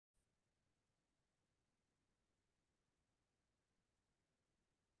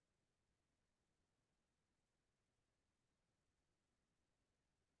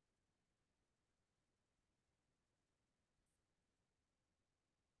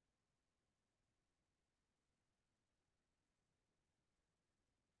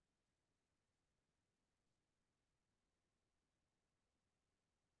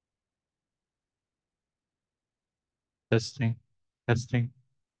Testing, testing.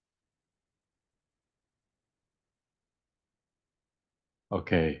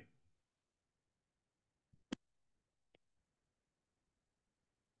 Okay.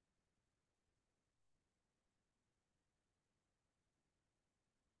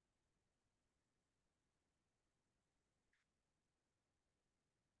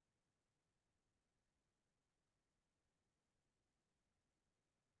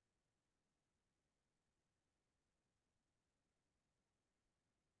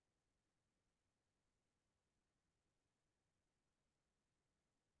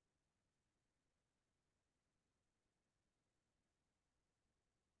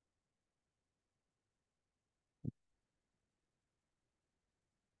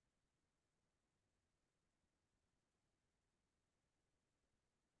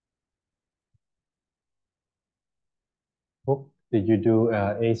 Oh, did you do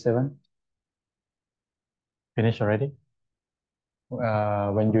A7? Finish already?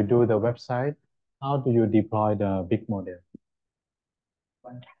 When you do the website, how do you deploy the big model?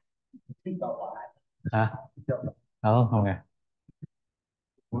 Hả? Không nghe.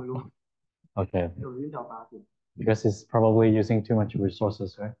 Okay. Because it's probably using too much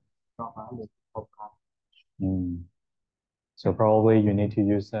resources, right? Mm. So probably you need to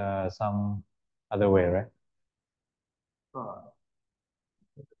use some other way, right?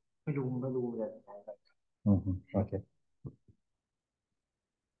 Okay.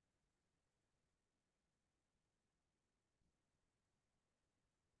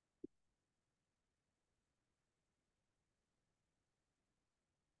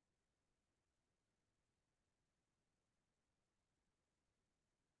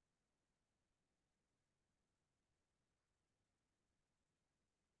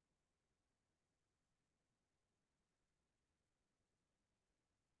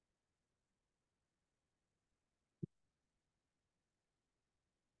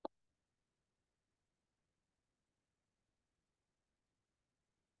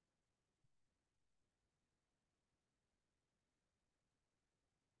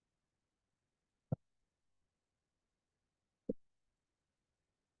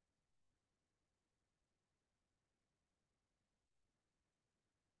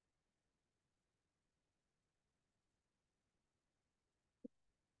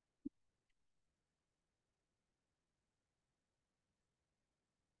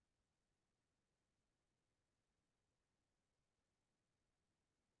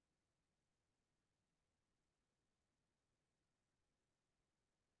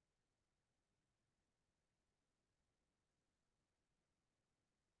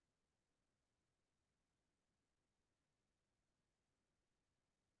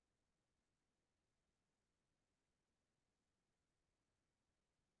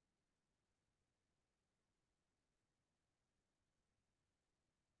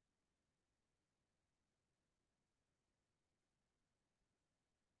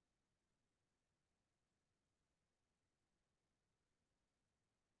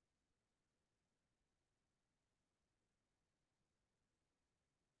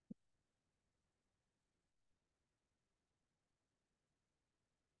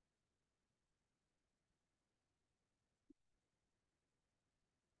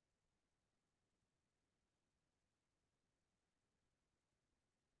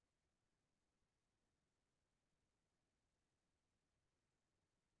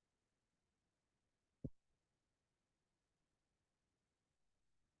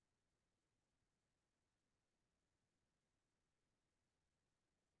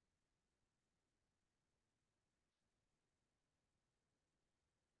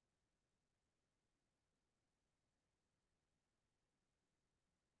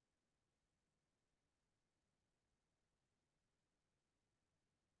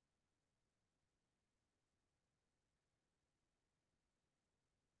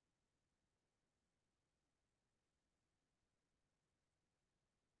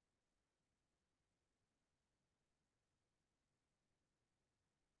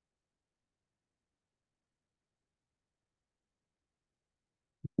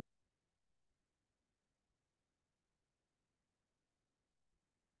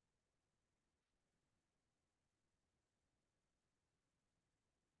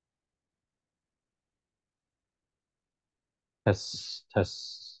 Test,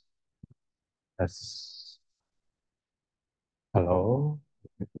 test, test. Hello.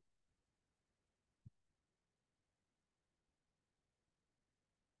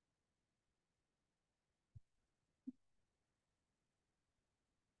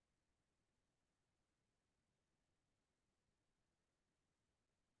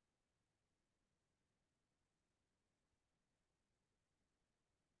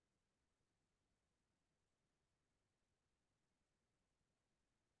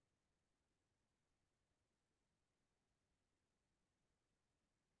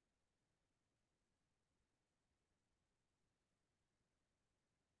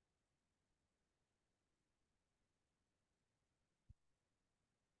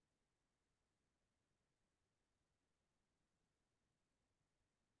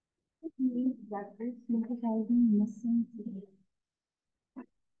 That is synthesizing missing.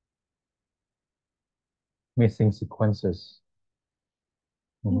 Missing sequences.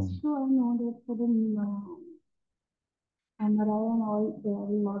 Yes, so I know that for the MRI and all, there are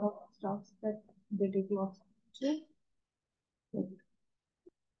a lot of stuffs that they take lots of pictures.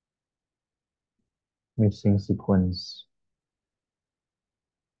 Missing sequence.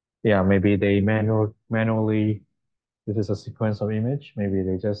 Yeah, maybe they manually, this is a sequence of image. Maybe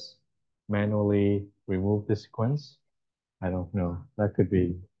they just manually remove the sequence. I don't know. That could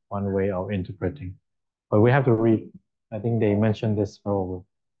be one way of interpreting. But we have to read. I think they mentioned this probably.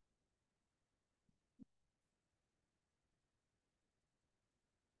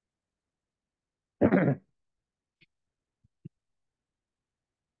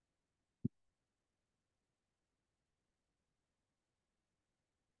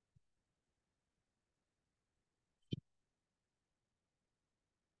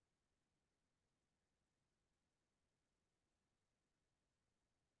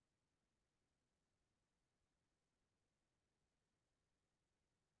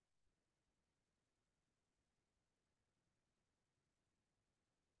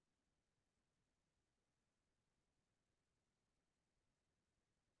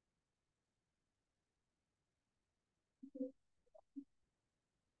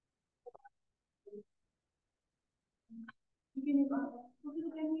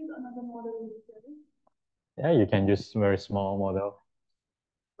 You can use another model. Yeah, you can use very small model.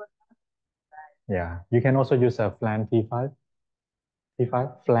 Yeah, you can also use a FLAN T5.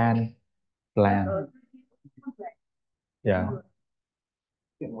 T5? FLAN. Yeah.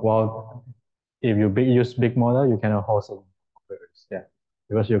 Well, if you use big model, you cannot host it on computers. Yeah,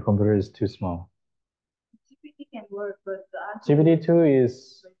 because your computer is too small. GPT can work, but GPT-2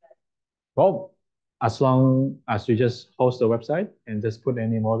 is, well, as long as you just host the website and just put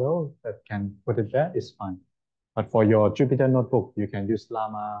any model that can put it there, it's fine. But for your Jupyter notebook, you can use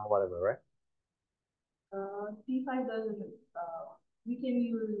Llama, whatever, right? T5 doesn't. We can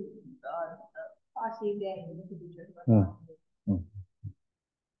use SpaCy there in the future. Mm. Mm.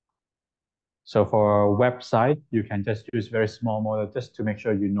 So for a website, you can just use very small model just to make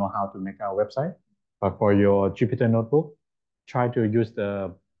sure you know how to make our website. But for your Jupyter notebook, try to use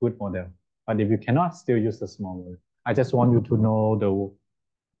the good model. But if you cannot, still use the small model. I just want you to know the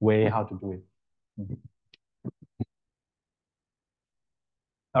way how to do it. Mhm.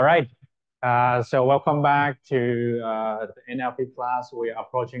 All right. So welcome back to the NLP class. We are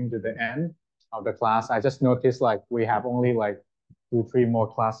approaching to the end of the class. I just noticed like we have only like 2, 3 more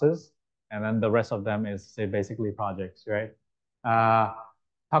classes, and then the rest of them is say basically projects, right? Uh,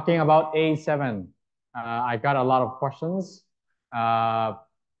 Talking about A7, I got a lot of questions uh,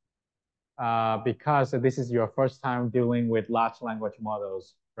 because this is your first time dealing with large language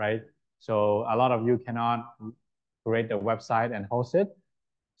models, right? So a lot of you cannot create the website and host it.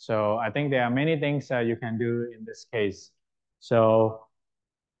 So I think there are many things that you can do in this case. So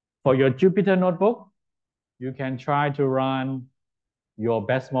for your Jupyter notebook, you can try to run your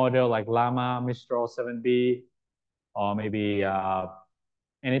best model like Llama, Mistral 7B, or maybe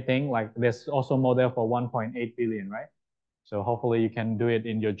anything like there's also model for 1.8 billion, right? So hopefully you can do it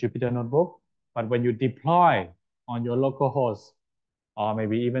in your Jupyter notebook. But when you deploy on your local host, or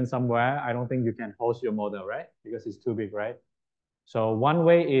maybe even somewhere, I don't think you can host your model, right? Because it's too big, right? So one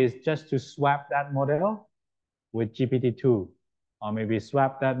way is just to swap that model with GPT-2, or maybe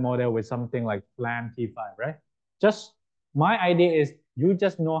swap that model with something like Plan T5, right? Just my idea is you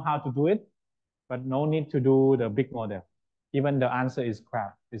just know how to do it, but no need to do the big model. Even the answer is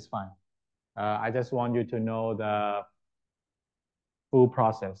crap, it's fine. I just want you to know the full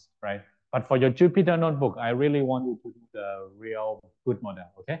process, right? But for your Jupyter notebook, I really want you to do the real good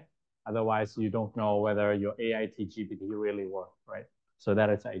model, okay? Otherwise, you don't know whether your AIT GPT really works, right? So that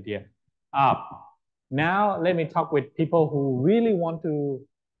is the idea. Now, let me talk with people who really want to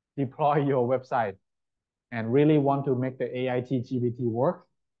deploy your website and really want to make the AIT GPT work.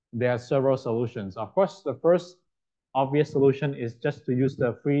 There are several solutions. Of course, the first obvious solution is just to use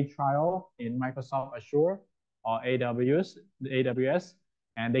the free trial in Microsoft Azure or AWS,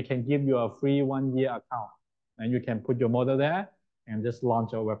 and they can give you a free 1-year account. And you can put your model there and just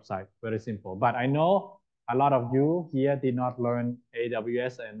launch your website. Very simple. But I know a lot of you here did not learn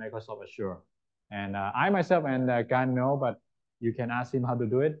AWS and Microsoft Azure. And I myself and Gan know, but you can ask him how to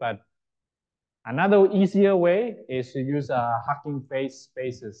do it. But another easier way is to use Huggingface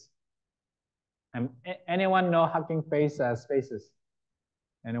spaces. And anyone know Huggingface spaces?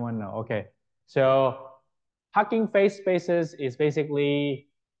 Anyone know? Okay. So Huggingface spaces is basically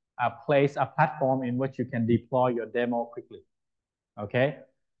a place, a platform in which you can deploy your demo quickly. Okay.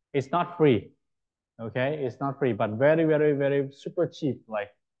 It's not free. Okay, it's not free, but very, very, very super cheap, like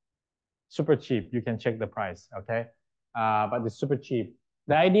super cheap. You can check the price. Okay, but it's super cheap.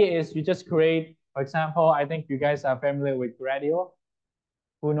 The idea is you just create, for example, I think you guys are familiar with Gradio.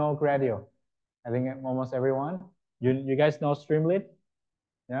 Who know Gradio? I think almost everyone. You guys know Streamlit?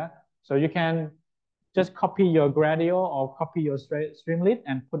 Yeah. So you can just copy your Gradio or copy your Streamlit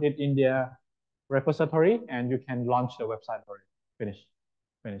and put it in their repository, and you can launch the website already.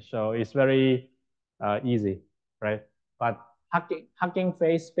 Finish. So it's very easy, right? But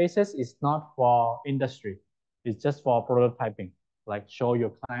Huggingface Spaces is not for industry. It's just for prototyping. Like show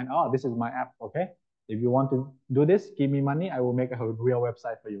your client, oh, this is my app, okay? If you want to do this, give me money. I will make a real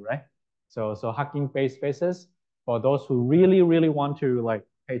website for you, right? So Huggingface Spaces for those who really, really want to like,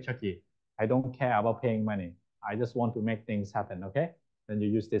 hey, Chucky, I don't care about paying money. I just want to make things happen, okay? Then you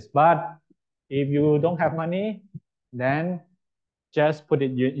use this. But if you don't have money, then just put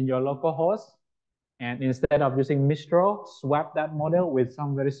it in your local host. And instead of using Mistral, swap that model with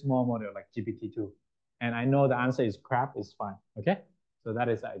some very small model like GPT-2. And I know the answer is crap, it's fine, okay? So that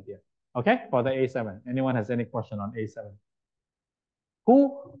is the idea. Okay, for the A7. Anyone has any question on A7?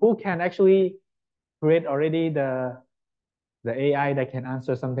 Who can actually create already the AI that can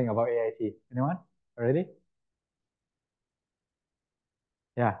answer something about AIT? Anyone already?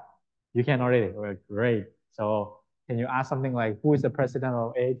 Yeah, you can already. Well, great. So can you ask something like, who is the president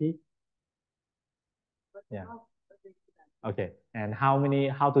of AIT? Yeah. Okay. And how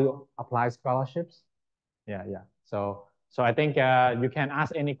to apply scholarships? Yeah. So I think you can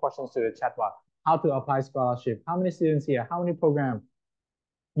ask any questions to the chat box. How to apply scholarship? How many students here? How many programs?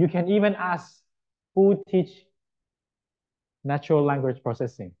 You can even ask who teach natural language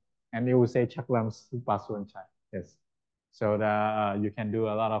processing, and it will say Chaklam Silpasuwanchai. Yes. So you can do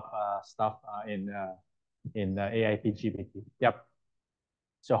a lot of stuff in the AIT GPT. Yep.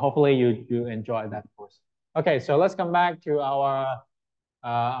 So hopefully you enjoy that course. Okay, so let's come back to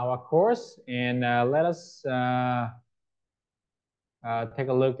our course, and let us take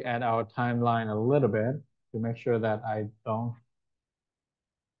a look at our timeline a little bit to make sure that I don't.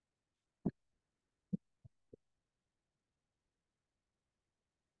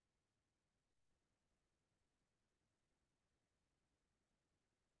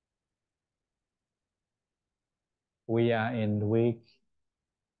 We are in week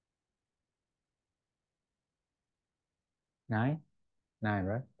 9,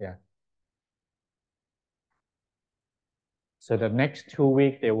 right? Yeah. So the next 2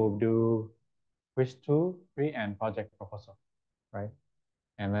 weeks they will do quiz 2, 3, and project proposal, right?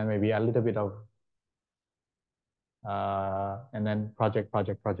 And then maybe a little bit of and then project. Right?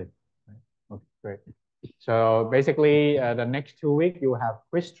 Okay, great. So basically, the next 2 weeks you have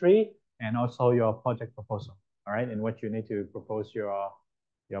quiz 3 and also your project proposal. All right, in which you need to propose your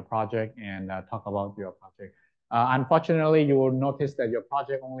project and talk about your project. Unfortunately, you will notice that your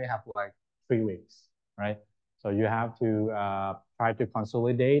project only have like 3 weeks, right? So you have to try to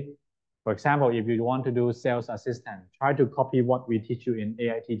consolidate. For example, if you want to do sales assistant, try to copy what we teach you in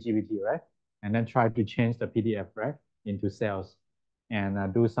AIT GPT, right? And then try to change the PDF, right, into sales,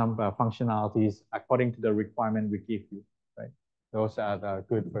 and do some functionalities according to the requirement we give you, right? Those are the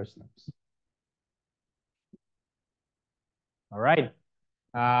good first steps. All right.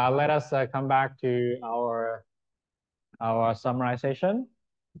 Let us come back to our summarization,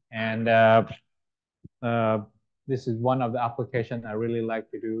 and this is one of the applications I really like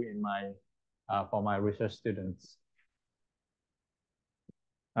to do in my for my research students.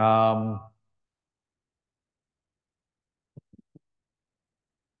 I'm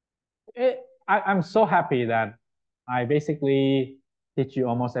so happy that I basically teach you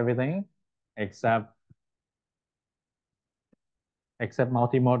almost everything except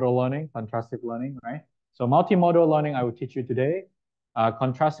multimodal learning, contrastive learning, right? So multimodal learning, I will teach you today.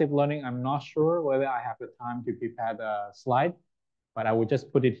 Contrastive learning, I'm not sure whether I have the time to prepare the slide, but I will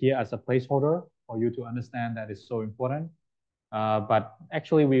just put it here as a placeholder for you to understand that it's so important. But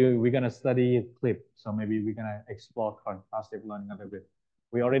actually, we're going to study CLIP, so maybe we're going to explore contrastive learning a little bit.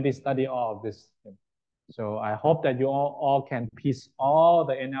 We already studied all of this. So I hope that you all can piece all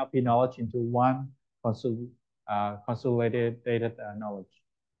the NLP knowledge into one consolidated knowledge.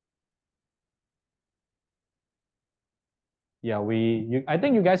 Yeah, I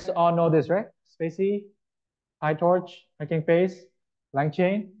think you guys all know this, right? SpaCy, PyTorch, Huggingface,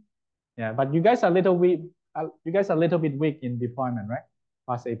 LangChain. Yeah, but you guys are a little weak. You guys are a little bit weak in deployment, right?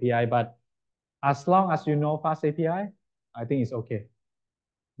 Fast API, but as long as you know Fast API, I think it's okay.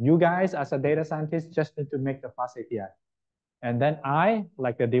 You guys, as a data scientist, just need to make the Fast API. And then I,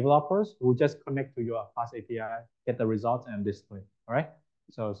 like the developers, will just connect to your Fast API, get the results and display. All right.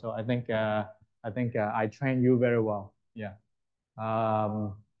 So I think I trained you very well. Yeah.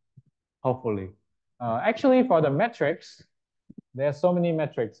 Hopefully. Actually, for the metrics, there are so many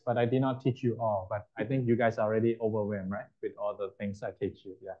metrics, but I did not teach you all. But I think you guys are already overwhelmed, right, with all the things I teach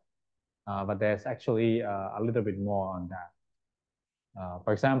you. Yeah. But there's actually a little bit more on that.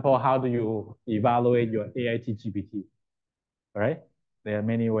 For example, how do you evaluate your AIT GPT? Right? There are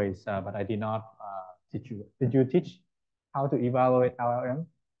many ways, but I did not teach you. Did you teach how to evaluate LLM?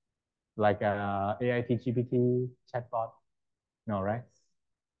 Like AIT GPT, chatbot? No, right?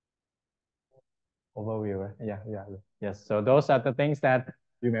 Overview, right? Yeah. Yes. So those are the things that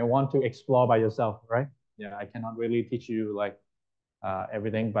you may want to explore by yourself, right? Yeah, I cannot really teach you like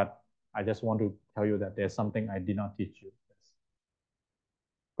everything, but I just want to tell you that there's something I did not teach you. Yes.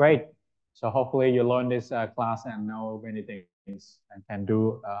 Great. So hopefully you learn this class and know many things and can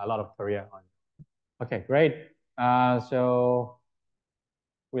do a lot of career on. Okay, great. So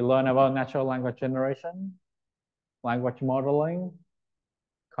we learn about natural language generation, language modeling,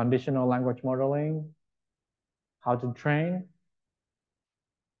 conditional language modeling, how to train,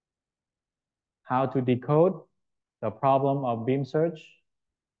 how to decode, the problem of beam search,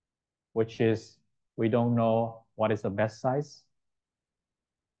 which is we don't know what is the best size.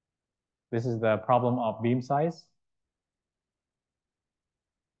 This is the problem of beam size.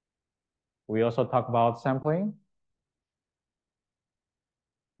 We also talk about sampling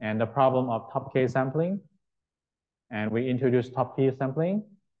and the problem of top K sampling. And we introduce top P sampling.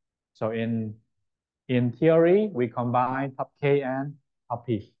 So in theory, we combine top K and top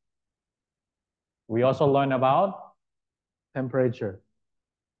P. We also learn about temperature.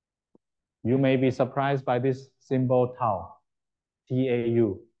 You may be surprised by this symbol tau,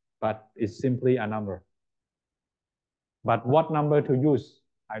 TAU, but it's simply a number. But what number to use,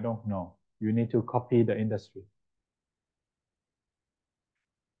 I don't know. You need to copy the industry.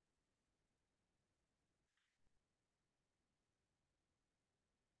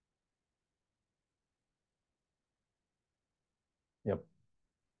 Yep.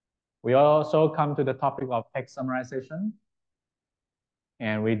 We also come to the topic of text summarization.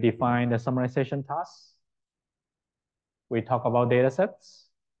 And we define the summarization tasks. We talk about data sets.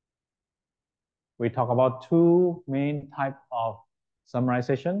 We talk about two main types of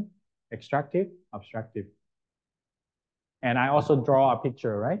summarization, extractive, abstractive. And I also draw a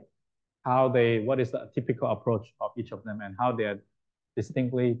picture, right? What is the typical approach of each of them and how they are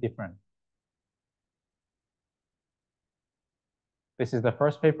distinctly different. This is the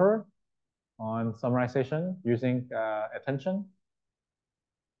first paper on summarization using attention.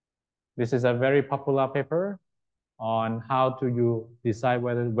 This is a very popular paper on how to you decide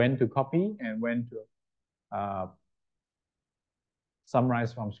when to copy and when to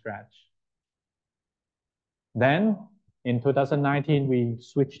summarize from scratch. Then in 2019, we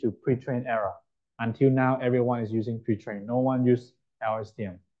switched to pre-trained era. Until now, everyone is using pre-trained. No one used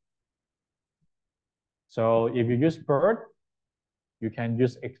LSTM. So if you use BERT, you can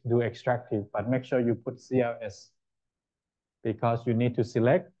do extractive, but make sure you put CLS because you need to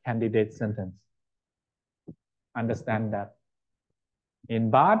select candidate sentence. Understand that. In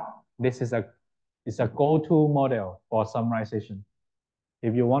BART, this is a go-to model for summarization.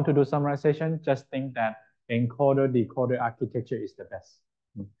 If you want to do summarization, just think that encoder-decoder architecture is the best.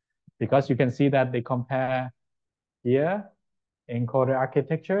 Because you can see that they compare here, encoder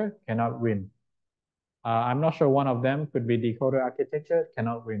architecture cannot win. I'm not sure one of them could be decoder architecture,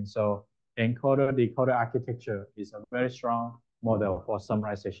 cannot win. So encoder-decoder architecture is a very strong model for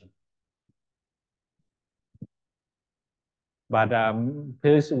summarization. But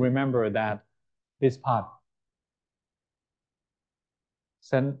please remember that this part,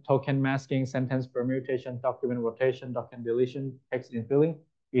 token masking, sentence permutation, document rotation, document deletion, text infilling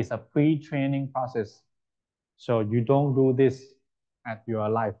is a pre-training process. So you don't do this at your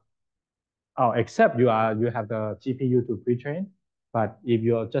life. Oh, except you have the GPU to pre-train. But if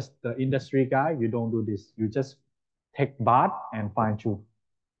you're just the industry guy, you don't do this. You just take BART and fine tune.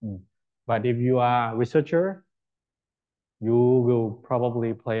 But if you are a researcher, you will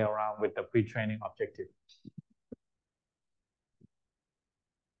probably play around with the pre-training objective.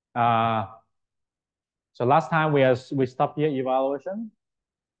 So last time we stopped here evaluation.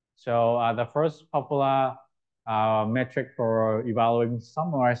 So the first popular metric for evaluating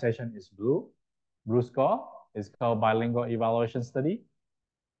summarization is blue score. It's called bilingual evaluation study.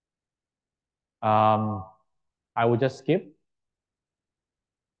 I will just skip.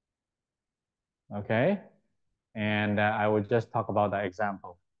 Okay. And I will just talk about the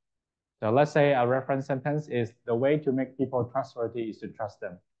example. So let's say a reference sentence is the way to make people trustworthy is to trust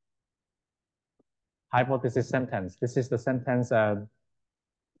them. Hypothesis sentence. This is the sentence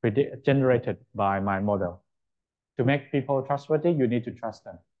generated by my model. To make people trustworthy, you need to trust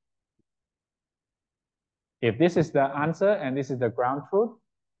them. If this is the answer and this is the ground truth,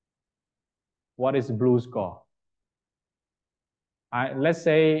 what is blue score? Let's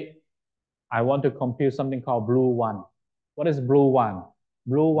say I want to compute something called blue one. What is blue one?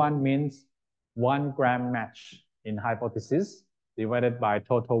 Blue one means 1 gram match in hypothesis divided by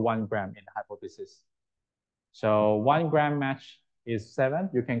total 1 gram in hypothesis. So 1 gram match is 7.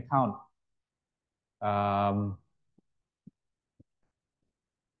 You can count.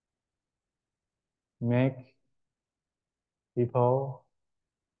 Make people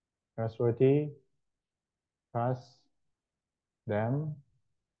trustworthy, trust them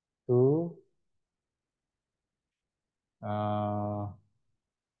to 1,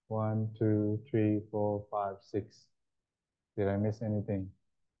 2, 3, 4, 5, 6. Did I miss anything?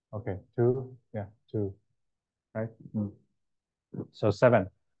 Okay, 2. Yeah, 2. Right? So 7.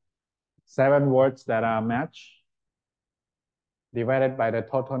 7 words that are matched divided by the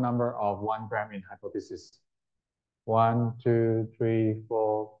total number of 1 gram in hypothesis. 1, 2, 3,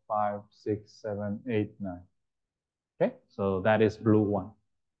 4, 5, 6, 7, 8, 9. Okay, so that is blue one.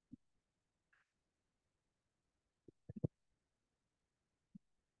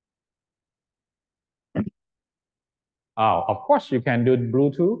 Oh, of course, you can do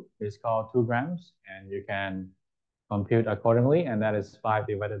blue 2. It's called 2 grams, and you can compute accordingly, and that is 5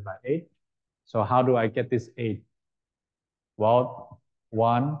 divided by 8. So how do I get this 8? Well,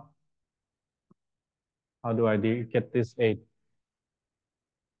 1. How do I get this 8?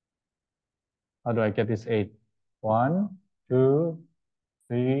 How do I get this 8? 1, 2,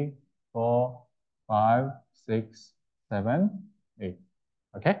 3, 4, 5, 6, 7, 8.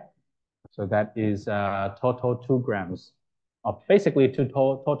 Okay, so that is total 2 grams, of basically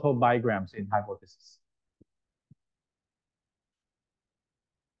total bigrams in hypothesis.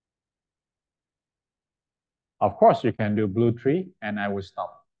 Of course, you can do blue 3, and I will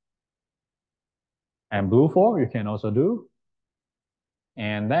stop. And blue 4, you can also do.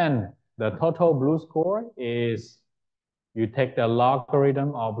 And then the total blue score is you take the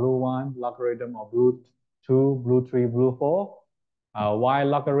logarithm of blue 1, logarithm of blue 2, blue 3, blue 4. Why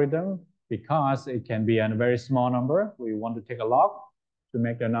logarithm? Because it can be a very small number. We want to take a log to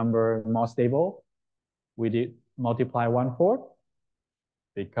make the number more stable. We did multiply 1/4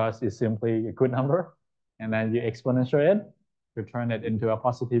 because it's simply a good number. And then you exponential it to turn it into a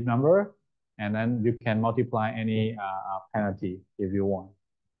positive number. And then you can multiply any penalty if you want.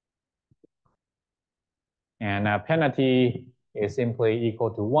 And penalty is simply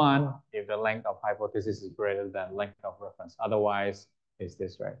equal to 1 if the length of hypothesis is greater than length of reference. Otherwise, it's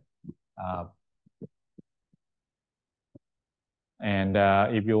this, right? And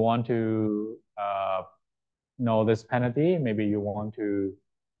if you want to know this penalty, maybe you want to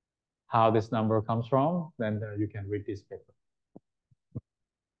how this number comes from, then you can read this paper.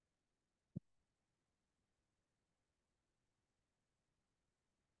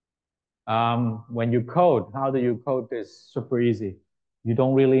 When you code, how do you code this? Super easy. You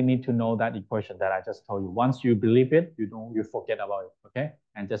don't really need to know that equation that I just told you. Once you believe it, you forget about it, okay?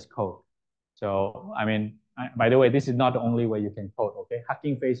 And just code. So, I mean, by the way, this is not the only way you can code, okay?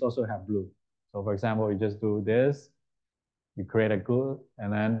 Huggingface also have blue. So for example, you just do this, you create a good,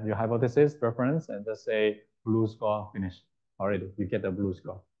 and then your hypothesis, reference, and just say blue score, finish. Already, you get the blue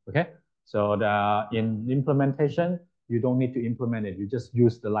score, okay? So in implementation, you don't need to implement it. You just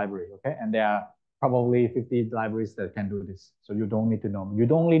use the library, okay? And there are probably 50 libraries that can do this. So you don't need to know. You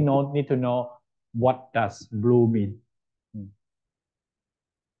don't need to know what does blue mean.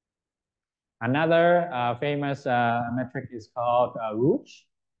 Another famous metric is called rouge,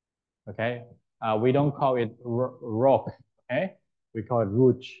 okay? We don't call it ROC, okay? We call it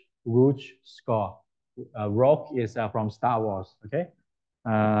rouge score. ROC is from Star Wars, okay?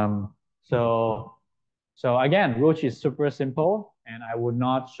 So again, rouge is super simple, and I would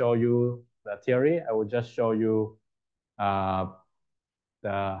not show you the theory. I would just show you how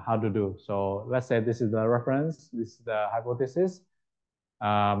to do. So let's say this is the reference, this is the hypothesis.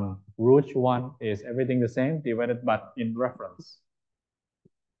 Rouge 1 is everything the same divided but in reference,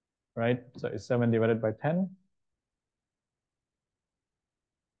 right? So it's 7 divided by 10,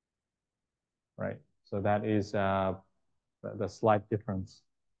 right? So that is the slight difference.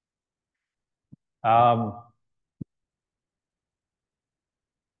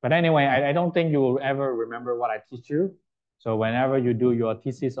 But anyway, I don't think you will ever remember what I teach you. So whenever you do your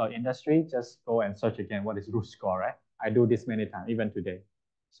thesis or industry, just go and search again what is rouge score, right? I do this many times, even today.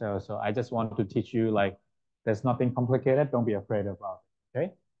 So I just want to teach you like there's nothing complicated. Don't be afraid about it,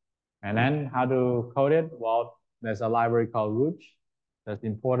 okay? And then how to code it? Well, there's a library called rouge. Just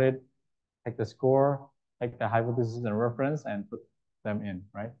import it, take the score, take the hypothesis and reference, and put them in,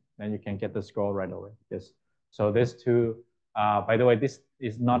 right? Then you can get the score right away. Yes. So these two, by the way, this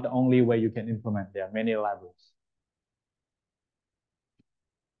is not the only way you can implement. There are many libraries.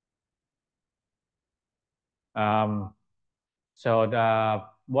 So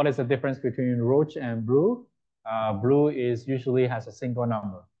what is the difference between roach and blue? Blue is usually has a single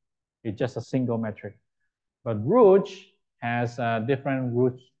number. It's just a single metric. But roach has different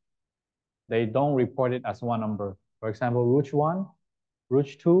roots. They don't report it as one number. For example, root 1,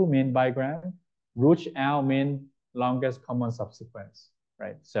 root 2 mean bigram, root L mean longest common subsequence,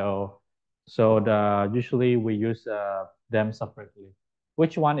 right? So usually we use them separately.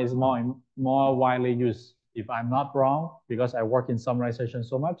 Which one is more widely used? If I'm not wrong, because I work in summarization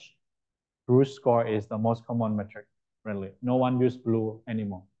so much, root score is the most common metric, really. No one use blue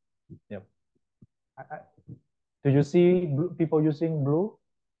anymore. Yep. Do you see people using blue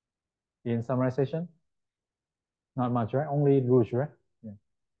in summarization? Not much, right? Only rouge, right? Yeah.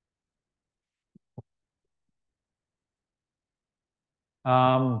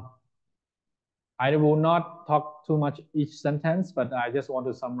 I will not talk too much each sentence, but I just want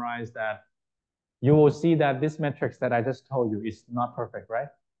to summarize that you will see that this metrics that I just told you is not perfect, right?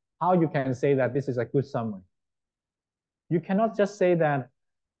 How you can say that this is a good summary? You cannot just say that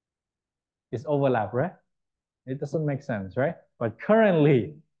it's overlap, right? It doesn't make sense, right? But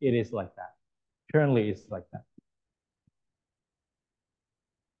currently, it is like that. Currently, it's like that.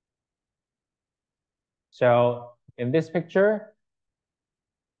 So in this picture,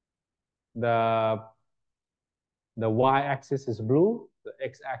 the y-axis is blue, the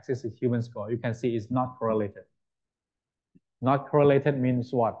x-axis is human score. You can see it's not correlated. Not correlated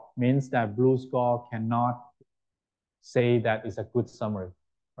means what? Means that blue score cannot say that it's a good summary,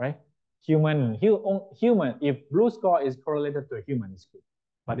 right? Human, if blue score is correlated to a human, it's good,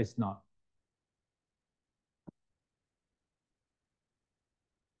 but it's not.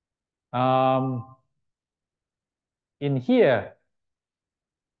 In here,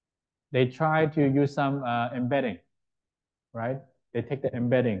 they try to use some embedding, right? They take the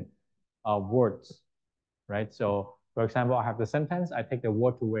embedding of words, right? So for example, I have the sentence, I take the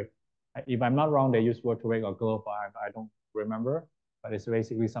word to wake. If I'm not wrong, they use word to wake or globe, I don't remember, but it's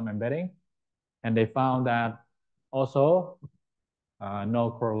basically some embedding. And they found that also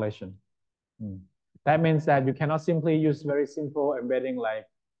no correlation. That means that you cannot simply use very simple embedding like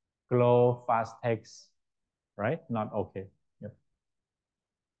glow, fast text, right? Not okay. Yep.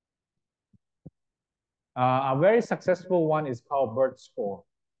 A very successful one is called BERT score.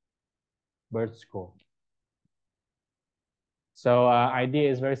 BERT score. So idea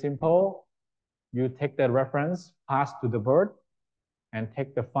is very simple. You take the reference, pass to the BERT, and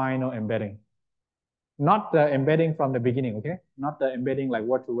take the final embedding. Not the embedding from the beginning, okay? Not the embedding like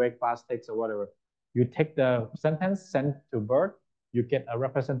word to wake, past text, or whatever. You take the sentence, send to BERT, you get a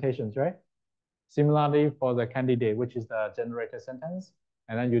representation, right? Similarly for the candidate, which is the generated sentence,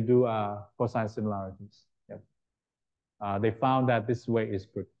 and then you do cosine similarities. Yep. They found that this way is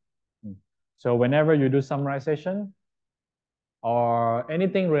good. So whenever you do summarization or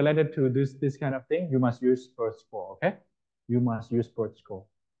anything related to this kind of thing, you must use BERT score, okay? You must use BERT score.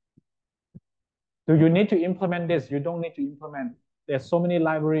 Do you need to implement this? You don't need to implement. There's so many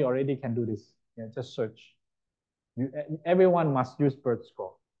library already can do this. Yeah, just search. Everyone must use BERT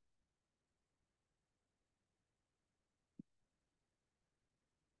score.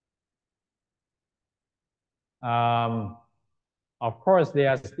 Of course,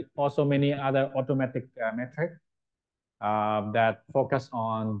 there are also many other automatic metrics that focus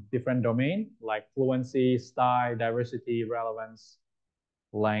on different domain like fluency, style, diversity, relevance,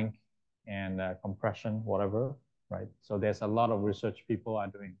 length, and compression, whatever, right? So there's a lot of research people are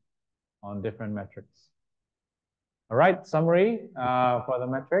doing on different metrics. All right, summary for the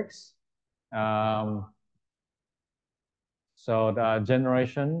metrics. So the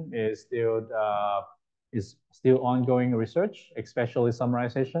generation is still ongoing research, especially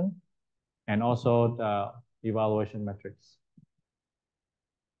summarization, and also the evaluation metrics.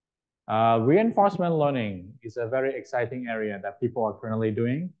 Reinforcement learning is a very exciting area that people are currently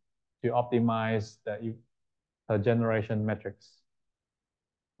doing to optimize the generation metrics.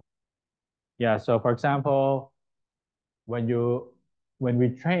 Yeah, so for example, when we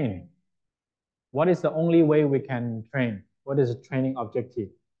train, what is the only way we can train? What is the training objective?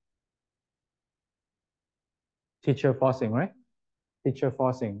 Teacher forcing, right? Teacher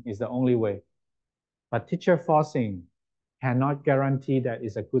forcing is the only way. But teacher forcing cannot guarantee that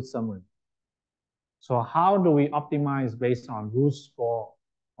it's a good summary. So how do we optimize based on root score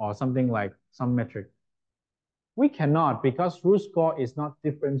or something like some metric? We cannot because root score is not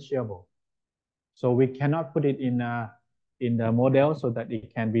differentiable. So we cannot put it in the model so that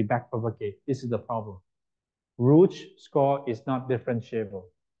it can be backpropagate. This is the problem. Root score is not differentiable.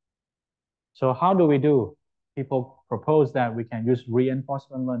 So how do we do? People propose that we can use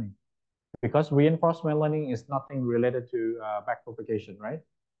reinforcement learning because reinforcement learning is nothing related to backpropagation, right?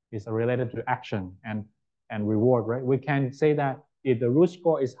 It's related to action and reward, right? We can say that if the root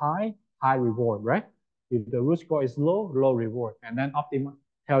score is high, high reward, right? If the root score is low, low reward, and then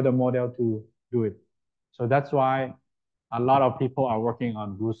tell the model to do it. So that's why a lot of people are working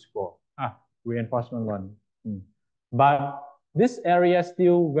on root score, reinforcement learning. But this area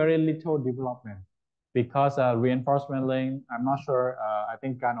still very little development because reinforcement learning, I'm not sure, I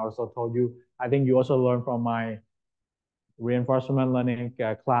think Gan also told you, I think you also learned from my reinforcement learning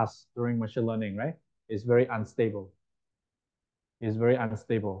class during machine learning, right? It's very unstable. It's very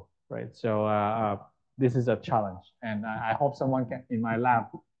unstable, right? So this is a challenge. And I hope someone can, in my lab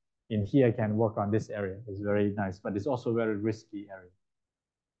in here can work on this area. It's very nice, but it's also very risky area.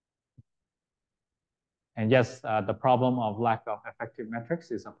 And yes, the problem of lack of effective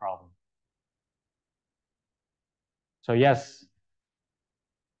metrics is a problem. So yes,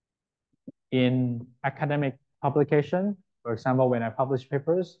 in academic publication, for example, when I publish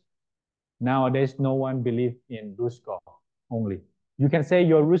papers, nowadays no one believes in root score only. You can say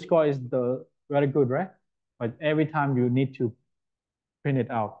your root score is the very good, right? But every time you need to print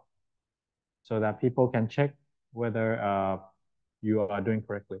it out so that people can check whether you are doing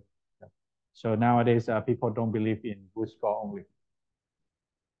correctly. So nowadays people don't believe in root score only.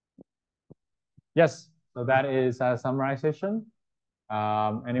 Yes, so that is a summarization.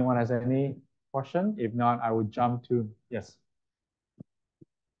 Anyone has any question? If not, I would jump to, yes.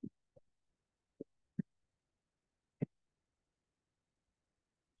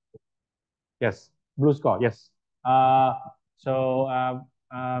 Yes, blue score, yes. So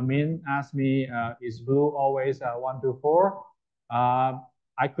Min asked me, is blue always 1 to 4?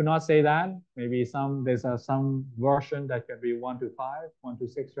 I could not say that. Maybe there's some version that can be 1 to 5, 1 to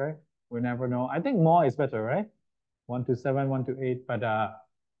 6, right? We never know. I think more is better, right? 1 to 7, 1 to 8, but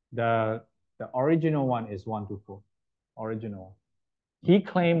the original one is 1 to 4. Original. He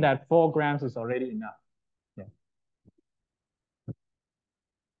claimed that 4 grams is already enough. Yeah.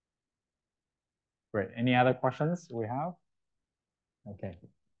 Great. Any other questions we have? Okay.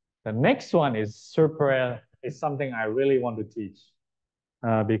 The next one is something I really want to teach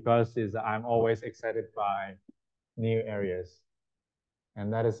because I'm always excited by new areas,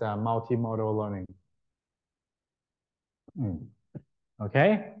 and that is multimodal learning.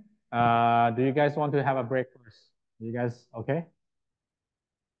 Okay. Do you guys want to have a break first? You guys okay?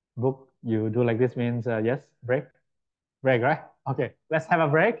 Book, you do like this means yes, break? Break, right? Okay, let's have a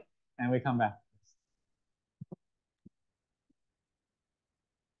break and we come back.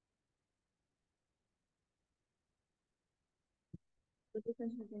 The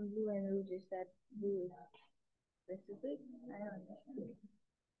difference between blue and rouge is that blue is specific. I don't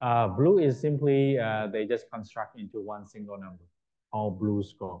understand. Blue is simply they just construct into one single number, all blue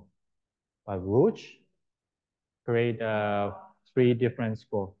score. But rouge create 3 different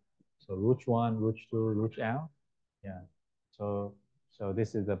score. So rouge 1, rouge 2, rouge L. Yeah. So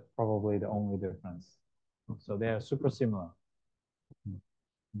this is probably the only difference. So they are super similar.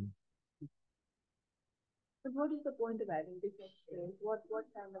 So what is the point of adding different scales? What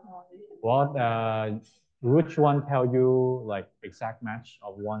kind of knowledge? What rouge 1 tell you like exact match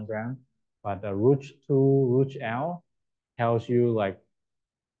of 1 gram, but rouge 2, rouge L tells you like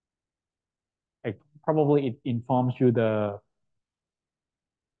probably it informs you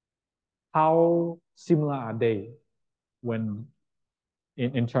how similar are they when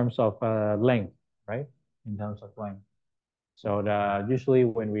in terms of length, right? In terms of length. So usually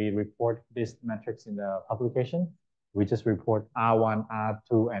when we report these metrics in the publication, we just report R1,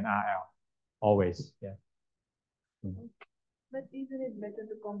 R2, and RL always. Yeah. But isn't it better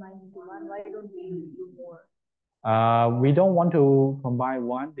to combine into one? Why don't we do more? We don't want to combine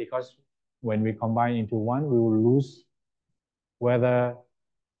one because when we combine into one, we will lose whether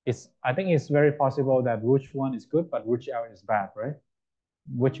I think it's very possible that rouge 1 is good, but rouge L is bad, right?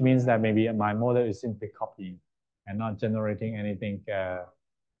 Which means that maybe my model is simply copying and not generating anything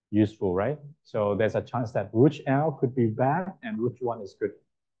useful, right? So there's a chance that rouge L could be bad and rouge 1 is good.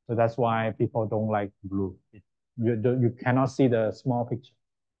 So that's why people don't like blue. You cannot see the small picture.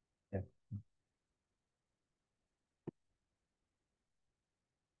 Yeah.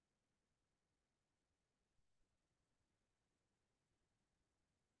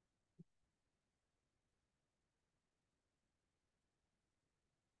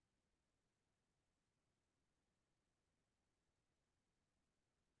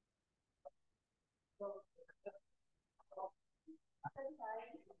 How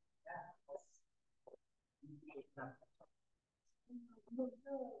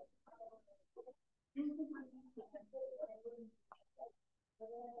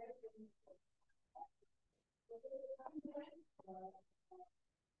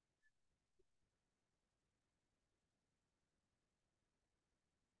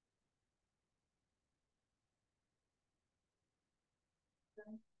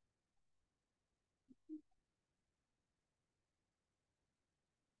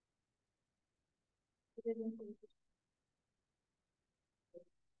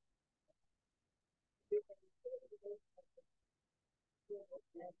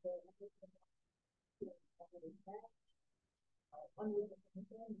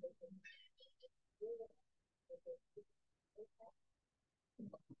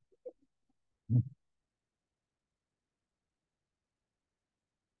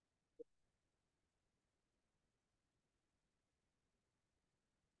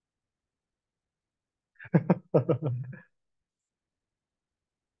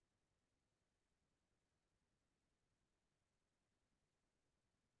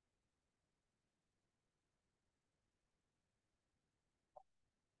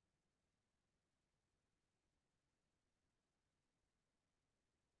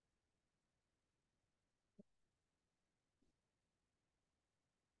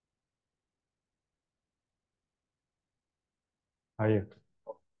are you?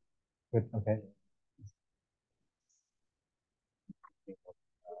 Good. Okay.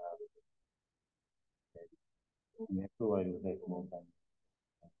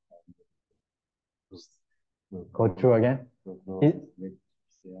 Go through again.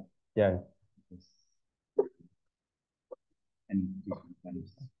 Yeah.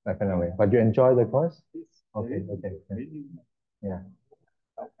 Definitely. But you enjoy the course? Okay. Okay. Yeah.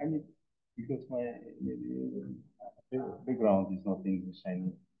 I mean, because my background is not English, I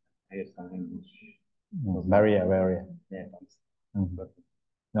have some English. Barrier. Yeah. But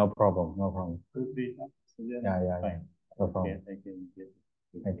no problem. No problem. Could be. Yeah. Fine. No problem. I can get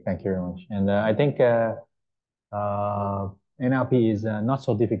Thank you very much. And I think NLP is not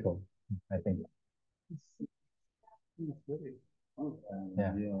so difficult. I think. It's very good.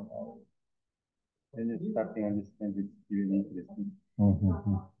 Yeah. And it's starting to understand it's really interesting.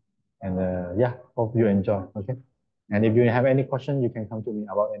 And yeah, hope you enjoy. Okay. And if you have any question, you can come to me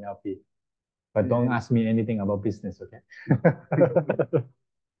about NLP. But don't ask me anything about business, okay?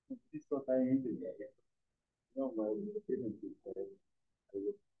 This is what I needed. No, my experience is I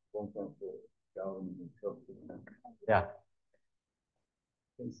want to government job. Yeah.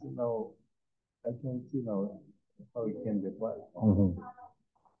 And so now I can see now how it can be applied.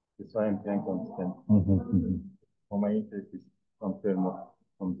 That's why I'm trying to understand. For my interest is from the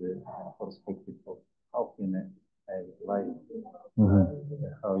perspective of how can I apply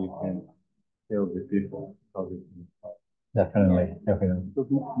how you can tell the people how they can apply. Definitely. So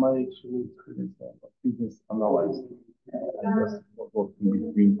my actual experience of business analysis, I just working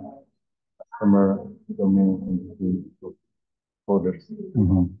between customer domain and between products.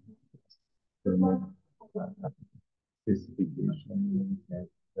 To make specification and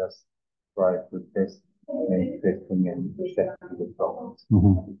just try to test and testing and checking the problems.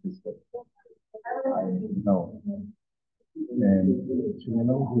 This is what I know. And you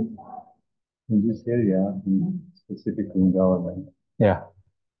know, in this area, specifically in government, Yeah.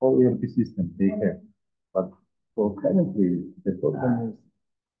 all ERP system they have, but for currently the problem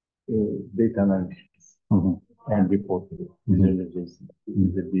is data analysis and reporting. Is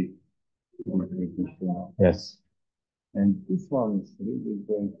a big issue. Yes. And this one is really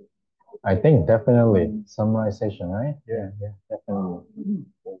going to. I think definitely summarization, right? Yeah. Definitely.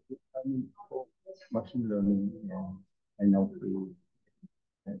 I mean, for machine learning and NLP,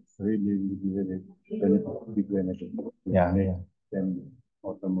 it's really, really big benefit. Yeah. Then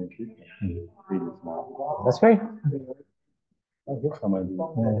automated, really smart. That's great. I have some idea.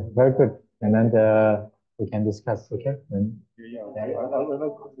 Very good. And then we can discuss, okay? I like to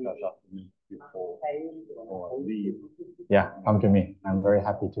discuss after me before I leave. Yeah, come to me. I'm very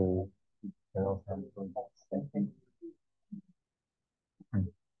happy to.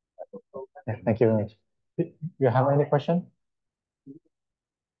 Yeah, thank you very much. You have any question?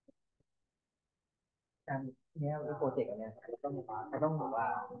 เนี่ยโปรเจกต์อันเนี้ยต้องแบบว่าต้อ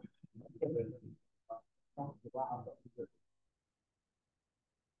งถือว่าเอาแบบ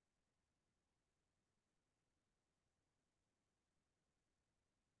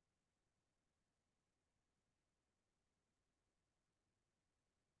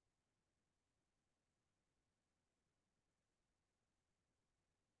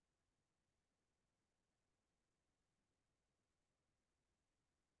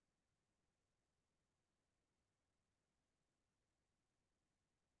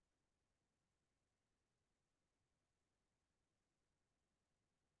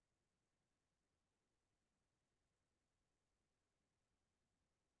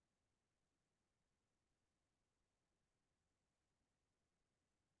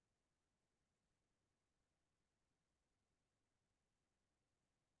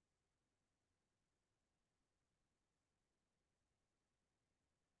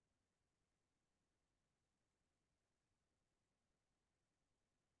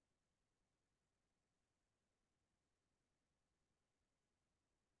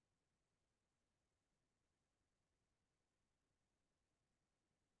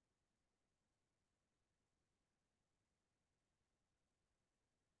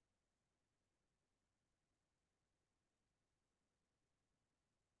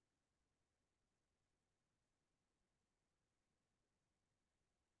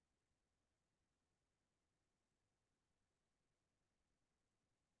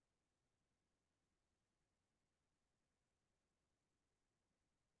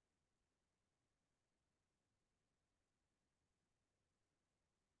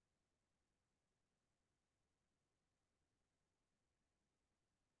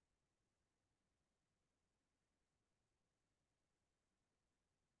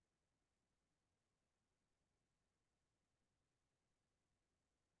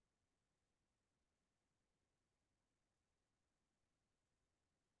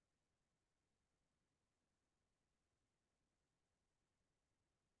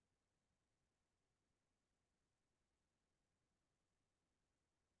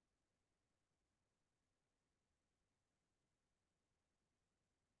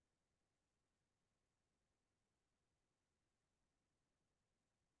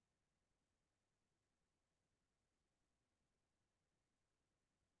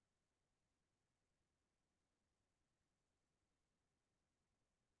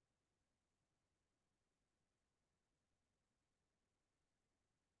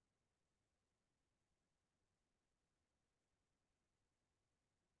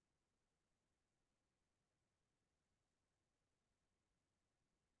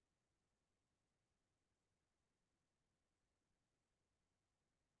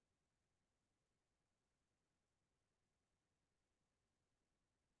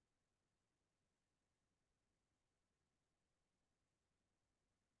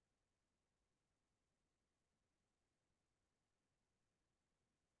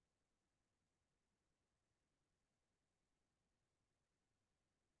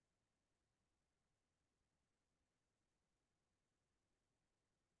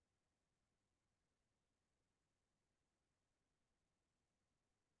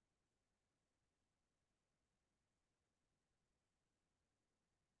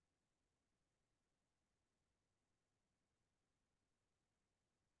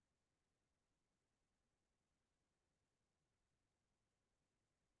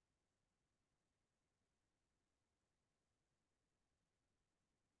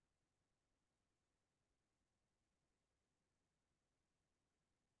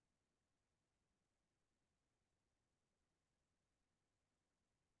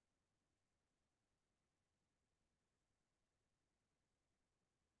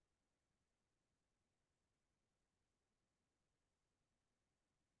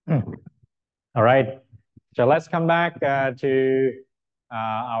All right. So let's come back to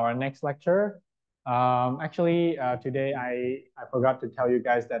our next lecture. Actually, today I forgot to tell you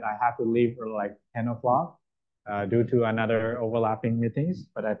guys that I have to leave at like 10 o'clock due to another overlapping meetings,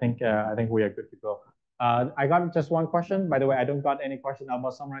 but I think we are good to go. I got just one question. By the way, I don't got any question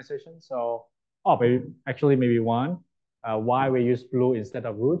about summarization. So, maybe one. Why we use blue instead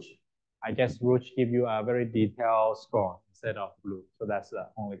of rouge? I guess rouge give you a very detailed score instead of blue. So that's the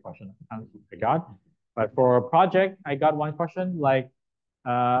only question I got. But for a project, I got one question like,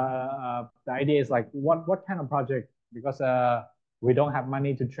 the idea is like, what kind of project? Because we don't have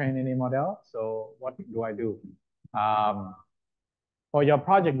money to train any model. So what do I do? For your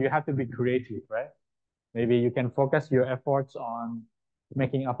project, you have to be creative, right? Maybe you can focus your efforts on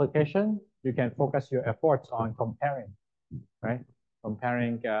making application. You can focus your efforts on comparing, right?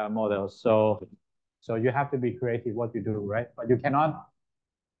 Comparing models. So you have to be creative what you do, right? But you cannot,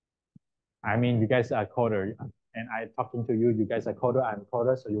 I mean, you guys are coder and I talking to you, you guys are coder, I'm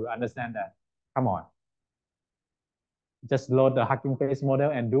coder, so you understand that. Come on. Just load the Huggingface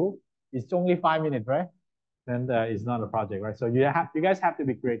model and do. It's only 5 minutes, right? Then it's not a project, right? So you guys have to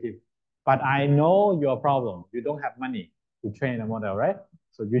be creative. But I know your problem. You don't have money to train a model, right?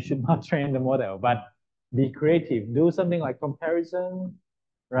 So you should not train the model, but be creative. Do something like comparison,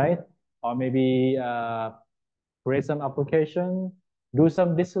 right? Or maybe create some application. Do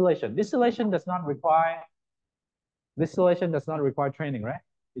some distillation. Distillation does not require training, right?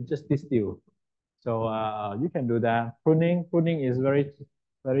 It just distill. So you can do that. Pruning is very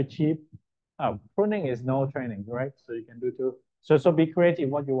cheap. Pruning is no training, right? So you can do too. So be creative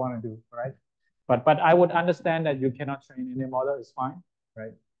what you want to do, right? But I would understand that you cannot train any model, it's fine,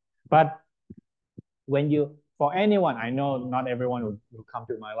 right? But for anyone, I know not everyone will come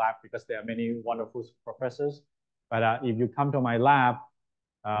to my lab because there are many wonderful professors. But if you come to my lab,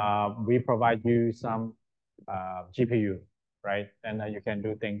 we provide you some GPU, right? And you can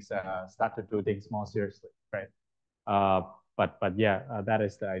do things, start to do things more seriously, right? But yeah, that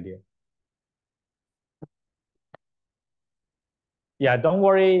is the idea. Yeah, don't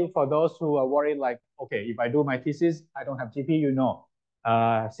worry for those who are worried like, okay, if I do my thesis, I don't have GPU, no.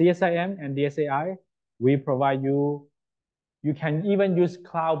 CSIM and DSAI, we provide you can even use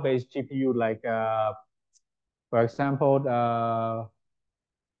cloud-based GPU like, for example,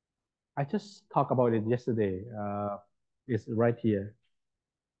 I just talked about it yesterday. It's right here.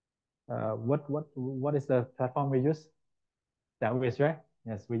 What is the platform we use? Jarvis, right?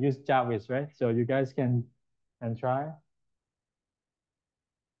 Yes, we use Jarvis, right? So you guys can try.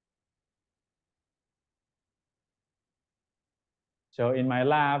 So in my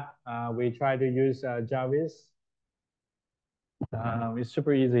lab, we try to use Jarvis. It's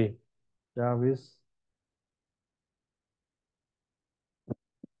super easy. Jarvis.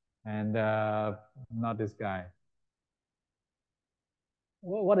 And not this guy.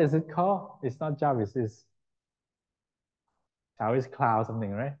 What is it called? It's not Jarvis, it's Jarvis Cloud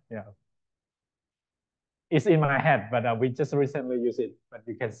something, right? Yeah. It's in my head, but we just recently use it. But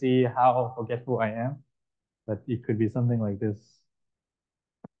you can see how forgetful I am. But it could be something like this.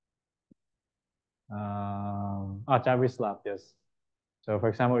 Jarvis Lab, yes. So for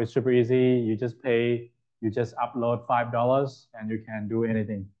example, it's super easy. You just upload $5 and you can do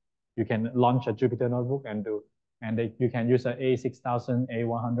anything. You can launch a Jupyter notebook and you can use an A6000,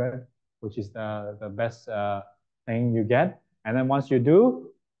 A100, which is the best thing you get. And then once you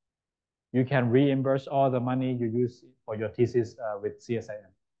do, you can reimburse all the money you use for your thesis with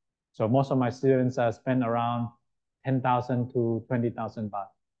CSIM. So most of my students spend around 10,000 to 20,000 baht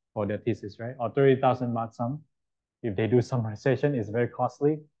for their thesis, right? Or 30,000 baht some. If they do summarization, it's very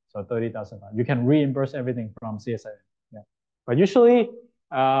costly. So 30,000 baht. You can reimburse everything from CSIM. Yeah. But usually,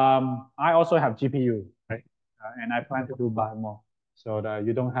 I also have GPU, right? And I plan to buy more. So that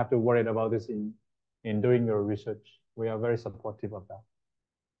you don't have to worry about this in doing your research. We are very supportive of that.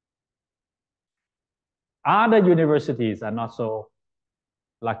 Other universities are not so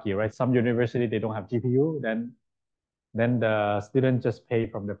lucky, right? Some university, they don't have GPU, then the student just pay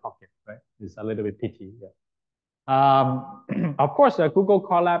from their pocket, right? It's a little bit pity. Yeah. Of course, Google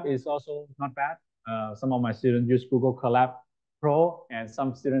Colab is also not bad. Some of my students use Google Colab Pro and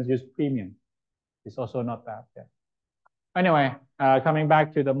some students use Premium. It's also not bad. Yeah. Anyway, coming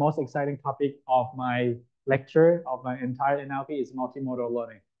back to the most exciting topic of my lecture, of my entire NLP is multimodal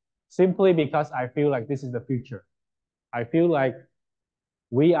learning. Simply because I feel like this is the future. I feel like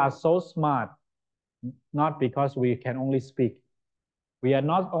we are so smart, not because we can only speak. We are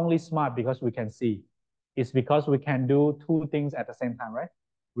not only smart because we can see. It's because we can do two things at the same time, right?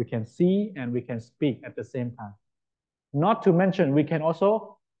 We can see and we can speak at the same time. Not to mention, we can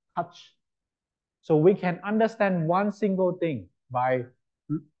also touch. So we can understand one single thing by,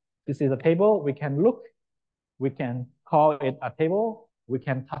 this is a table, we can look, we can call it a table, we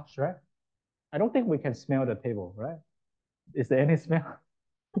can touch, right? I don't think we can smell the table, right? Is there any smell?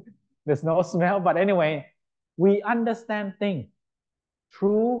 There's no smell, but anyway, we understand things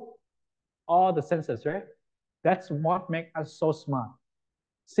through all the senses, right? That's what makes us so smart.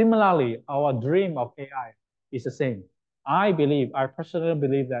 Similarly, our dream of AI is the same. I personally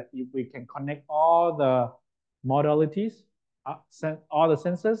believe that if we can connect all the modalities, all the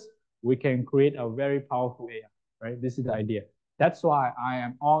senses, we can create a very powerful AI, right? This is the idea. That's why I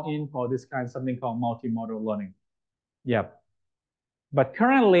am all in for this kind of something called multimodal learning. Yeah. But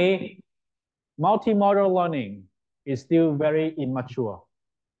currently, multimodal learning is still very immature.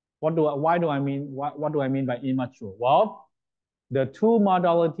 What do I mean by immature? Well, the two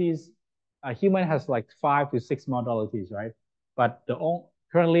modalities, a human has like 5 to 6 modalities, right? But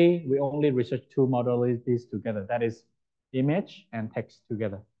currently we only research 2 modalities together. That is image and text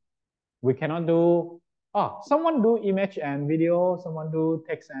together. We cannot do, someone do image and video, someone do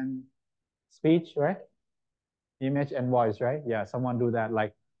text and speech, right? Image and voice, right? Yeah, someone do that.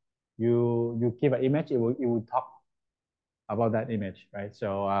 Like you give an image, it will talk about that image, right?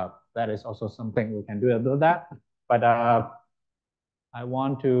 So that is also something we can do that. But I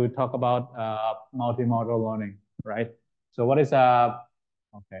want to talk about multimodal learning, right? So what is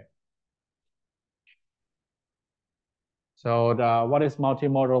okay. So what is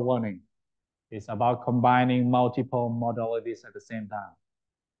multimodal learning? It's about combining multiple modalities at the same time.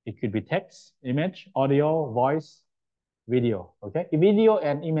 It could be text, image, audio, voice, video, okay? Video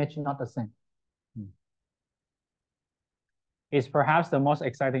and image not the same. It's perhaps the most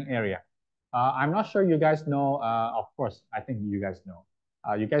exciting area. I'm not sure you guys know, of course, I think you guys know.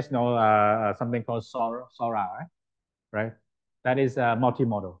 You guys know something called Sora, right? Right? That is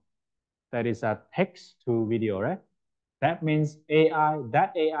multimodal. That is a text to video, right? That means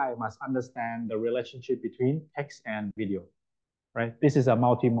that AI must understand the relationship between text and video, right? This is a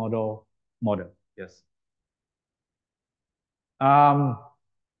multimodal model, yes.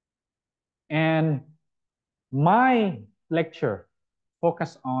 And my lecture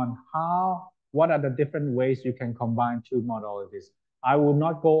focus on what are the different ways you can combine two modalities. I will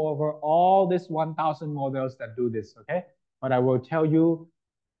not go over all these 1,000 models that do this, okay? But I will tell you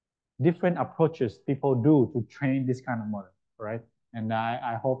different approaches people do to train this kind of model, right? And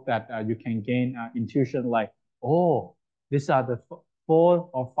I hope that you can gain intuition like, oh, these are the 4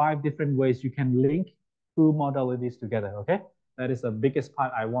 or 5 different ways you can link two modalities together, okay? That is the biggest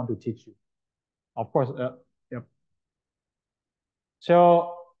part I want to teach you. Of course, yep.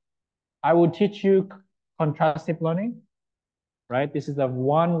 So I will teach you contrastive learning, right? This is the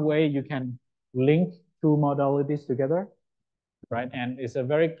one way you can link two modalities together, right? And it's a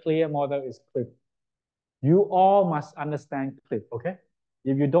very clear model is CLIP. You all must understand CLIP, okay?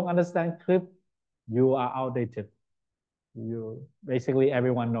 If you don't understand CLIP, you are outdated. Basically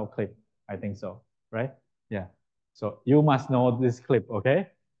everyone know CLIP, I think so, right? Yeah. So you must know this CLIP, okay?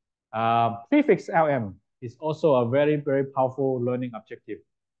 Prefix LM is also a very, very powerful learning objective.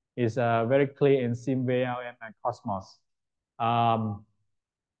 It's very clear in SimVLM and Cosmos. I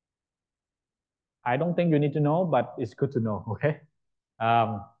don't think you need to know, but it's good to know, okay?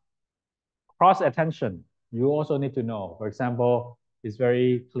 Cross attention, you also need to know. For example, it's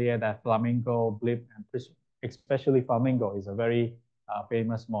very clear that Flamingo, Blip, and especially Flamingo is a very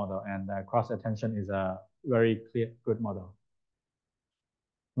famous model, and cross attention is a very clear, good model.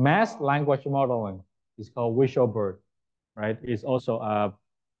 Mass language modeling is called Visual BERT, right? It's also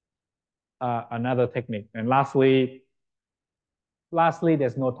another technique. And lastly,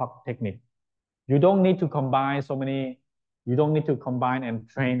 there's no talk technique. You don't need to combine you don't need to combine and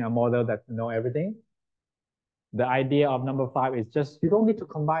train a model that know everything. The idea of number 5 is just, you don't need to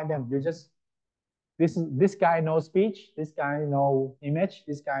combine them. You just, this guy knows speech, this guy knows image,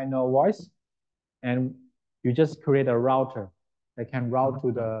 this guy knows voice, and you just create a router that can route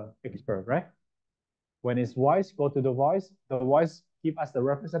to the expert, right? When it's voice, go to the voice give us the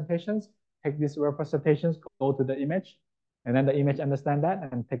representations, take these representations, go to the image, and then the image understand that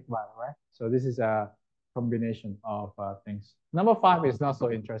and take value, right? So this is a combination of things. Number 5 is not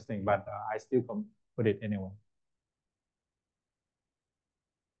so interesting, but I still put it anyway.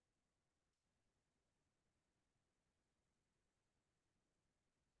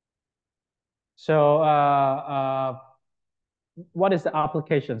 So what is the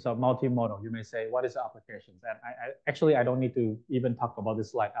applications of multimodal? You may say, what is the applications? And I don't need to even talk about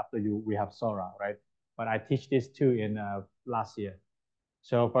this slide after we have Sora, right? But I teach this too in last year.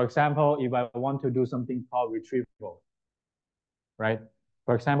 So for example, if I want to do something called retrieval, right?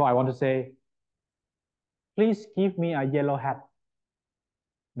 For example, I want to say, please give me a yellow hat.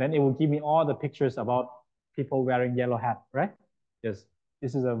 Then it will give me all the pictures about people wearing yellow hat, right? Yes,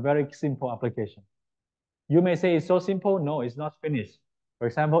 this is a very simple application. You may say it's so simple. No, it's not finished. For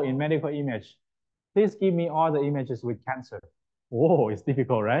example, in medical image, please give me all the images with cancer. Oh, it's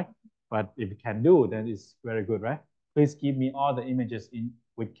difficult, right? But if it can do, then it's very good, right? Please give me all the images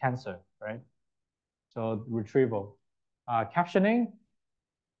with cancer, right? So retrieval. Captioning,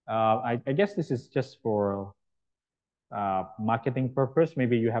 I guess this is just for marketing purpose.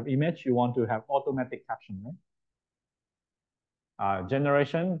 Maybe you have image, you want to have automatic caption, right?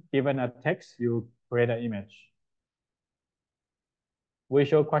 Generation, given a text, you create an image.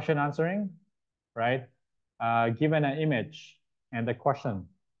 Visual question answering, right? Given an image and the question,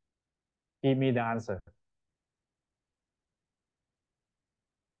 give me the answer.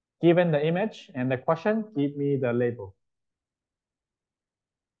 Given the image and the question, give me the label.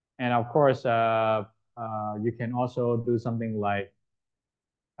 And of course, you can also do something like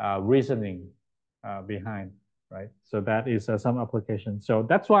reasoning behind, right? So that is some application. So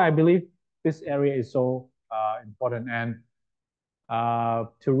that's why I believe this area is so important. And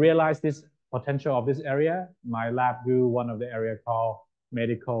to realize this potential of this area, my lab do one of the area called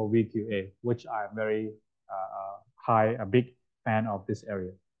medical VQA, which I'm very a big fan of this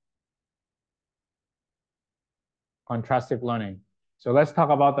area. Contrastive learning. So let's talk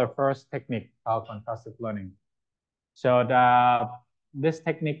about the first technique called contrastive learning. So this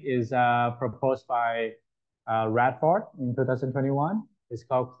technique is proposed by Radford in 2021. It's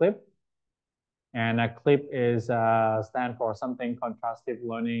called CLIP. And a CLIP is stand for something contrastive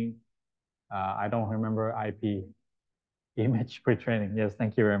learning. I don't remember IP. Image pre-training. Yes,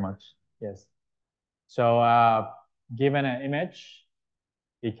 thank you very much. Yes. So given an image,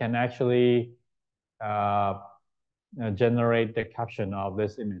 it can actually generate the caption of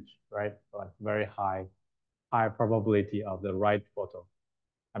this image, right? Like very high probability of the right photo.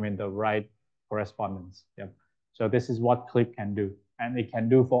 I mean, the right correspondence. Yep. So this is what CLIP can do. And it can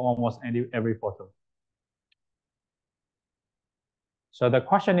do for almost every photo. So the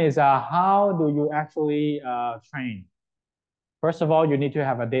question is, how do you actually train? First of all, you need to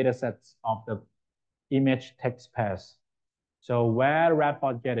have a data set of the image text pairs. So where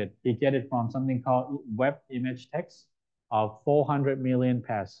Radford get it? He get it from something called web image text of 400 million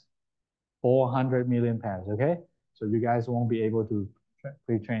pairs. 400 million pairs, okay? So you guys won't be able to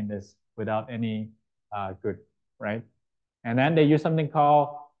pre-train this without any good, right? And then they use something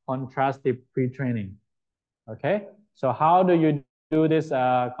called contrastive pre-training, okay? So how do you do this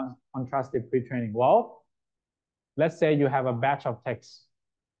contrastive pre-training? Well, let's say you have a batch of text,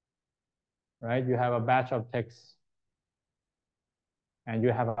 right? You have a batch of text and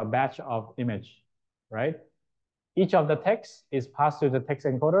you have a batch of image, right? Each of the text is passed to the text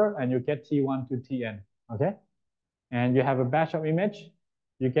encoder and you get T1 to Tn, okay? And you have a batch of image,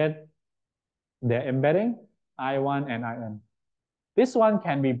 you get the embedding, I1 and In. This one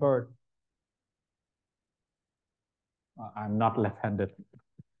can be bird. I'm not left-handed.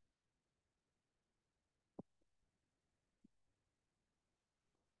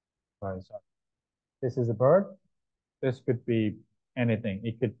 Sorry. This is a bird. This could be anything.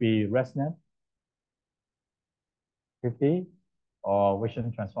 It could be ResNet 50 or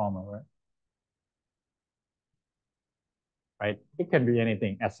Vision Transformer, right? Right? It can be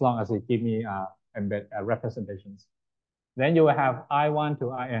anything as long as it give me embed representations. Then you will have I1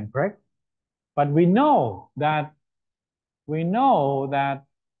 to In, correct? But we know that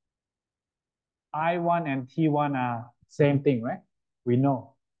I1 and T1 are same thing, right? We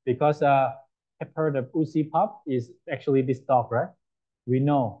know because Pepper the Pussy Pup is actually this dog, right? We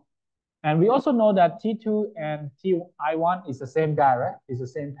know. And we also know that T2 and I1 is the same guy, right? It's the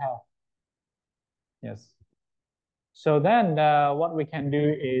same pair. Yes. So then what we can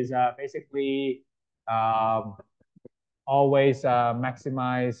do is basically always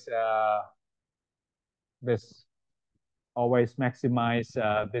maximize this. Always maximize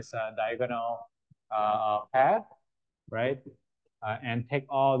this diagonal pair, right? And take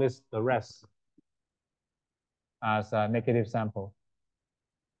all the rest as a negative sample,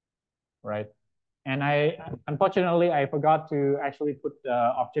 right? And unfortunately, I forgot to actually put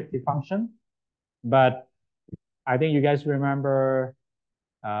the objective function, but I think you guys remember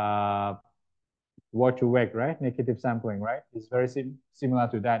word to wake, right? Negative sampling, right? It's very similar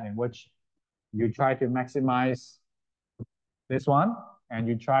to that, in which you try to maximize this one and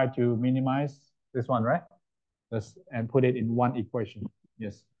you try to minimize this one, right? And put it in one equation.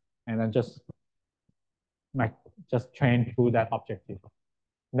 Yes. And then just train through that objective.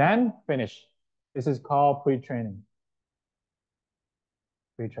 Then finish. This is called pre-training.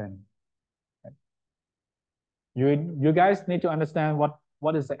 pre-training. Okay. You guys need to understand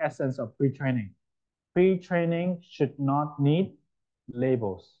what is the essence of pre-training. Pre-training should not need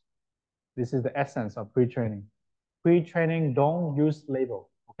labels. This is the essence of pre-training. Pre-training don't use label,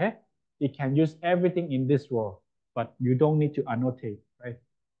 okay? It can use everything in this world, but you don't need to annotate, right?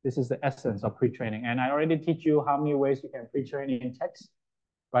 This is the essence of pre-training. And I already teach you how many ways you can pre-train in text,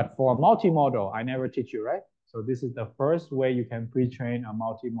 but for multimodal, I never teach you, right? So this is the first way you can pre-train a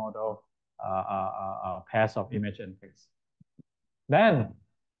multimodal pairs of image and text. Then,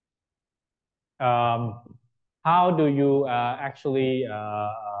 how do you actually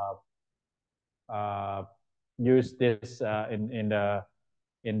use this in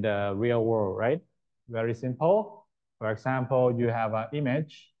the real world, right? Very simple. For example, you have an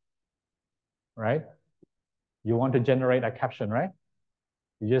image, right? You want to generate a caption, right?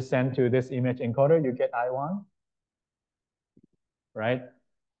 You just send to this image encoder, you get I1, right?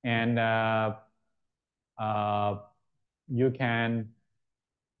 And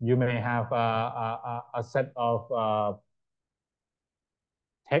you may have a set of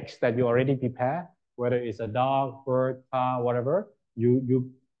text that you already prepare, whether it's a dog, bird, car, whatever.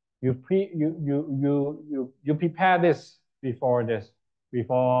 You prepare this before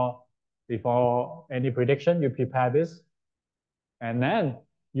any prediction. You prepare this, and then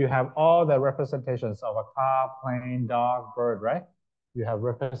you have all the representations of a car, plane, dog, bird, right? You have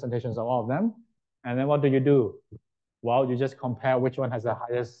representations of all of them, and then what do? Well, you just compare which one has the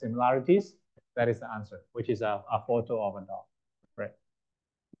highest similarities. That is the answer, which is a photo of a dog, right?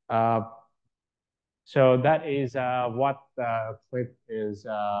 So that is what the clip is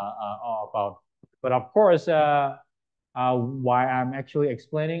all about. But of course, why I'm actually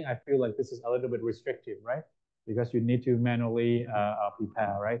explaining, I feel like this is a little bit restrictive, right? Because you need to manually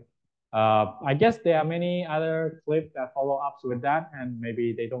prepare, right? I guess there are many other clips that follow up with that, and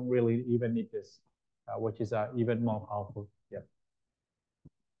maybe they don't really even need this, which is even more powerful. Yeah.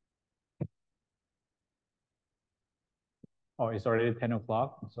 Oh, it's already 10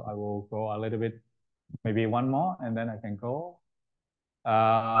 o'clock, so I will go a little bit, maybe one more, and then I can go.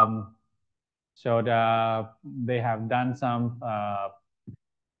 So they have done some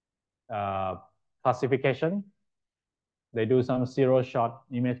classification. They do some zero-shot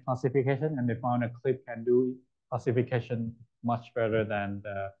image classification, and they found a clip can do classification much better than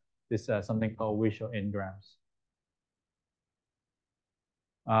this something called visual engrams.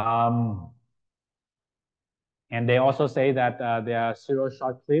 And they also say that their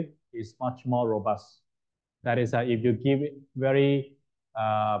zero-shot clip is much more robust. That is, if you give it very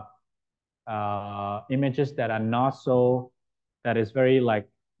images that are not so, that is very like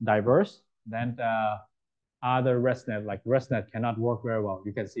diverse, then other ResNet, like ResNet, cannot work very well.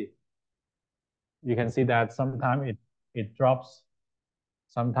 You can see that sometimes it drops,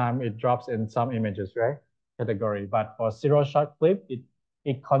 sometimes it drops in some images, right? Category, but for zero-shot clip,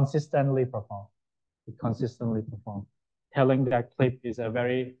 it consistently performs. It consistently performs, telling that clip is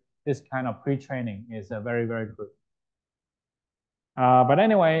this kind of pre-training is a very, very good. But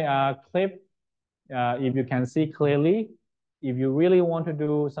anyway, clip, if you can see clearly, if you really want to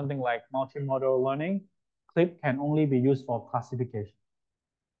do something like multimodal learning, clip can only be used for classification.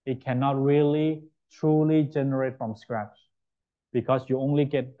 It cannot really truly generate from scratch because you only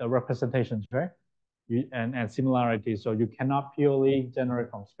get the representations, right? And similarities, so you cannot purely generate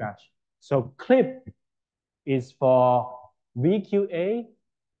from scratch. So clip is for VQA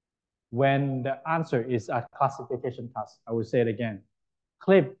when the answer is a classification task. I will say it again.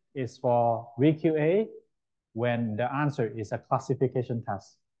 Clip is for VQA when the answer is a classification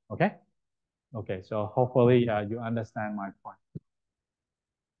task. Okay? Okay, so hopefully you understand my point.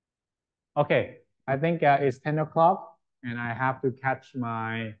 Okay, I think it's 10 o'clock and I have to catch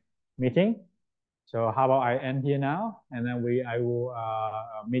my meeting. So how about I end here now, and then I will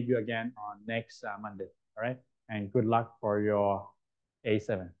meet you again on next Monday. All right, and good luck for your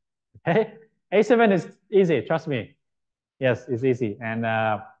A7. Okay, A7 is easy. Trust me. Yes, it's easy and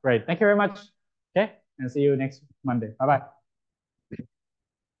great. Thank you very much. Okay, and see you next Monday. Bye bye.